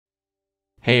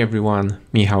Hey everyone,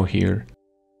 Michał here.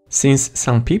 Since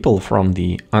some people from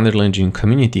the Unreal Engine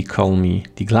community call me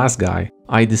the glass guy,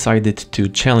 I decided to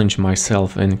challenge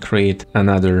myself and create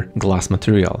another glass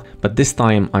material. But this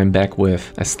time I'm back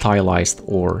with a stylized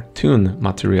or toon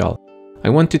material. I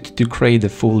wanted to create a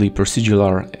fully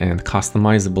procedural and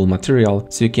customizable material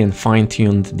so you can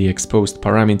fine-tune the exposed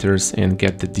parameters and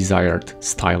get the desired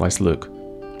stylized look.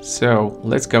 So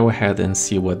let's go ahead and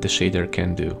see what the shader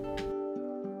can do.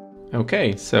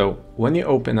 Okay, so when you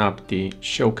open up the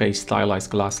Showcase Stylized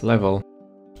Glass level,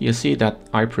 you see that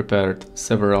I prepared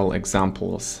several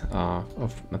examples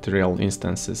of material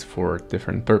instances for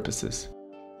different purposes,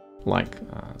 like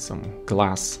some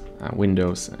glass,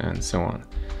 windows, and so on.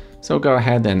 So go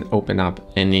ahead and open up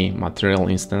any material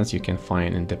instance you can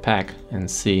find in the pack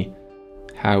and see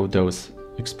how those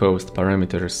exposed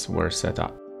parameters were set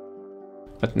up.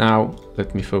 But now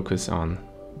let me focus on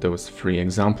those three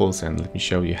examples and let me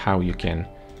show you how you can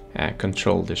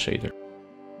control the shader.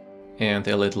 And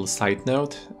a little side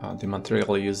note, the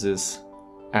material uses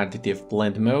additive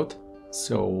blend mode,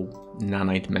 so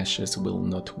nanite meshes will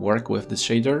not work with the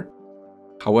shader.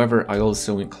 However, I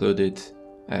also included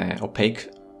an opaque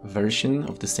version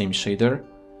of the same shader,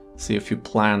 so if you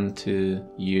plan to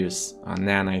use a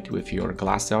nanite with your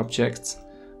glass objects,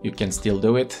 you can still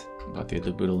do it, but it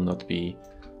will not be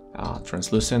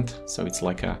translucent, so it's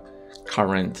like a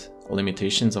current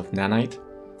limitations of nanite.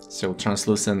 So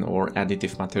translucent or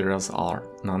additive materials are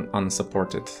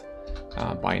unsupported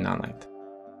by nanite.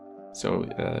 So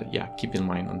yeah, keep in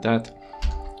mind on that.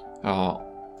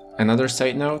 Another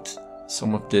side note,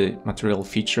 some of the material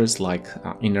features like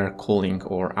inner cooling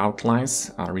or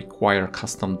outlines require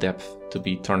custom depth to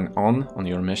be turned on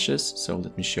your meshes. So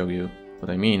let me show you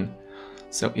what I mean.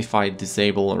 So if I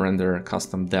disable render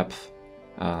custom depth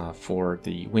for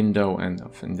the window and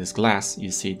in this glass, you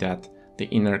see that the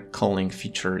inner culling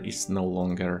feature is no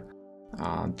longer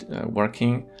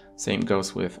working. Same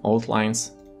goes with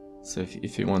outlines. So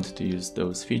if you want to use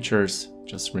those features,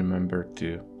 just remember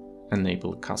to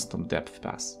enable custom depth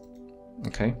pass.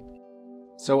 Okay.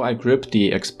 So I grouped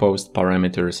the exposed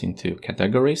parameters into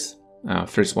categories.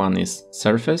 First one is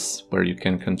surface, where you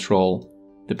can control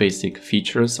the basic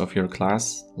features of your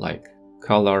class, like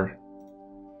color,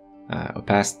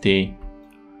 opacity.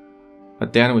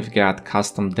 But then we've got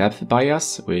custom depth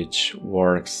bias, which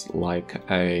works like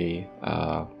a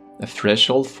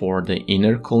threshold for the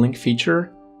inner cooling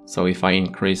feature. So if I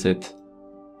increase it,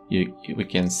 we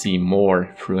can see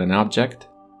more through an object.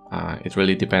 It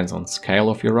really depends on scale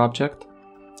of your object.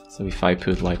 So if I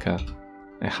put like a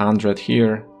 100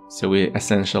 here, so we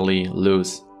essentially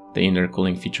lose the inner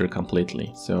cooling feature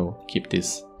completely. So keep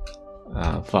this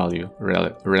value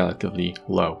relatively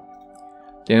low.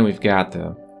 Then we've got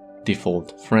the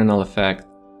default Fresnel effect,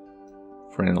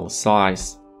 Fresnel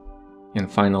size, and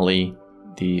finally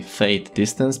the fade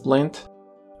distance blend,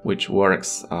 which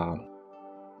works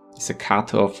as a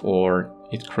cutoff, or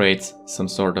it creates some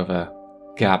sort of a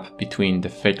gap between the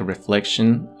fade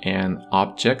reflection and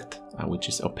object, which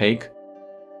is opaque.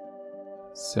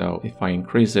 So if I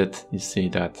increase it, you see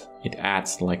that it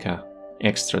adds like a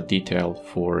extra detail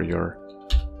for your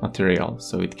material.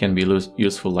 So it can be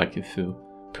useful, like if you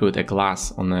put a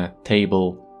glass on a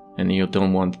table and you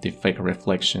don't want the fake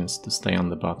reflections to stay on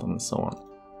the bottom and so on.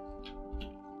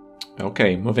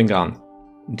 Okay, moving on.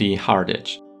 The hard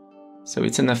edge. So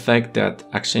it's an effect that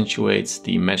accentuates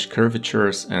the mesh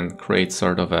curvatures and creates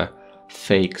sort of a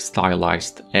fake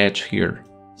stylized edge here.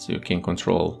 So you can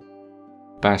control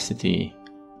opacity,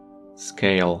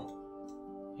 scale,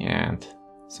 and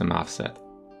some offset.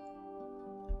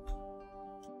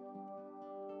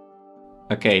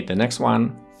 Okay, the next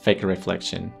one, fake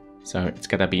reflection. So it's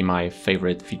gonna be my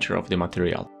favorite feature of the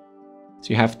material. So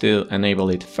you have to enable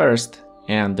it first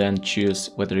and then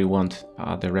choose whether you want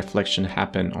the reflection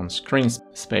happen on screen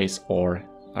space or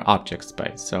object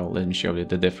space. So let me show you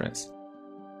the difference.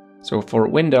 So for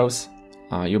Windows,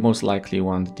 you most likely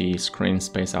want the screen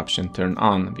space option turned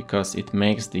on because it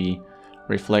makes the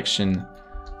reflection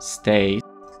stay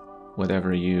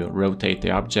whether you rotate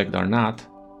the object or not,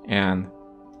 and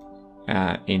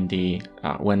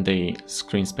when the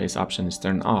screen space option is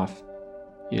turned off,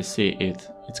 you see it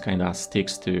kind of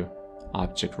sticks to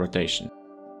object rotation.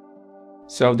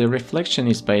 So the reflection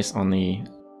is based on the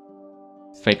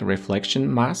fake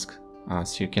reflection mask,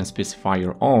 so you can specify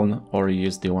your own or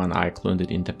use the one I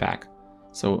included in the pack.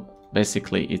 So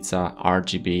basically it's a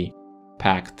RGB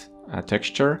packed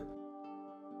texture.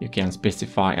 You can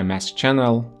specify a mask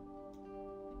channel,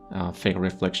 fake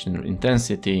reflection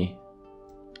intensity,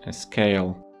 a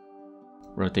scale,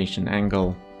 rotation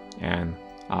angle, and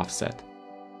offset.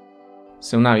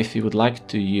 So now if you would like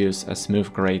to use a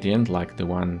smooth gradient like the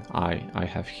one I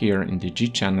have here in the G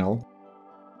channel,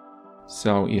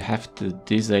 so you have to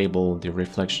disable the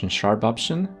reflection sharp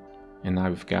option, and now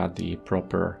we've got the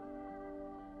proper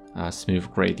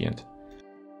smooth gradient.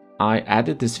 I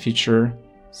added this feature,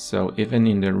 so even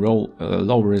in the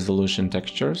low resolution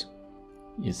textures,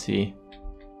 you see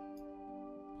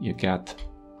you get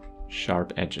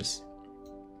sharp edges.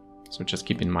 So just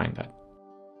keep in mind that.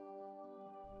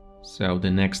 So the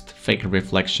next fake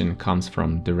reflection comes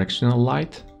from directional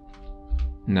light.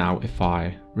 Now if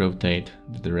I rotate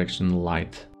the directional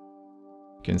light,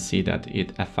 you can see that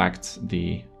it affects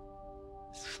the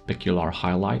specular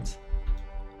highlights.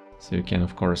 So you can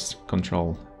of course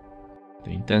control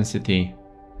the intensity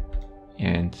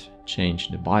and change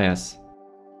the bias.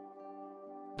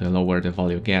 The lower the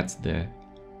value gets, the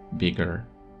bigger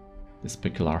the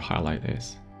specular highlight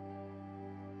is.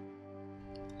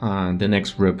 The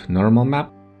next group, normal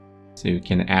map. So you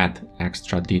can add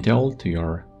extra detail to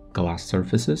your glass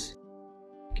surfaces.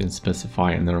 You can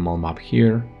specify a normal map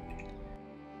here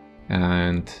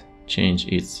and change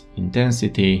its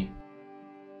intensity,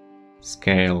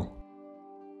 scale.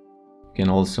 You can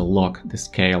also lock the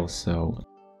scale so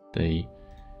the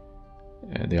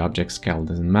object scale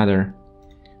doesn't matter.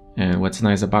 And what's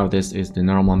nice about this is the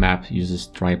normal map uses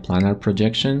triplanar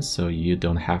projections, so you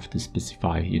don't have to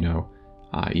specify,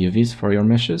 UVs for your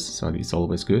meshes, so it's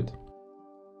always good.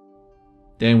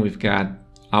 Then we've got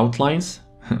outlines.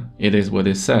 It is what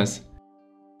it says.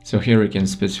 So here we can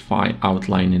specify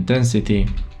outline intensity.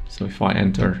 So if I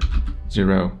enter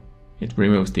 0, it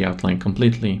removes the outline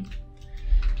completely.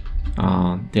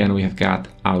 Then we have got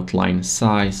outline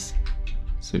size.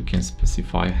 So you can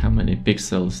specify how many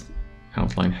pixels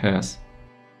outline has.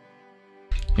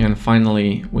 And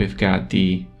finally, we've got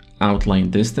the outline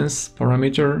distance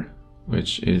parameter,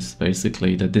 which is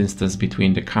basically the distance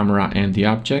between the camera and the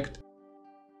object.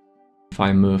 If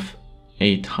I move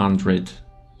 800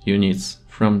 units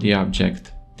from the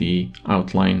object, the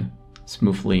outline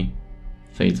smoothly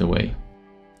fades away.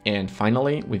 And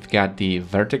finally, we've got the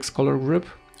vertex color group,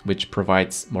 which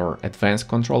provides more advanced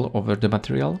control over the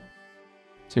material.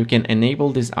 So you can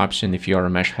enable this option if your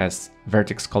mesh has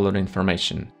vertex color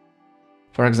information.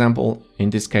 For example, in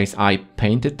this case, I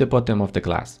painted the bottom of the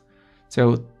glass.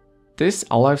 So this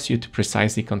allows you to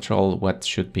precisely control what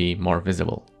should be more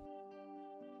visible.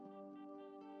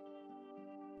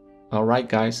 Alright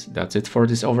guys, that's it for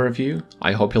this overview.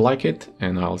 I hope you like it,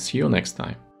 and I'll see you next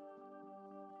time.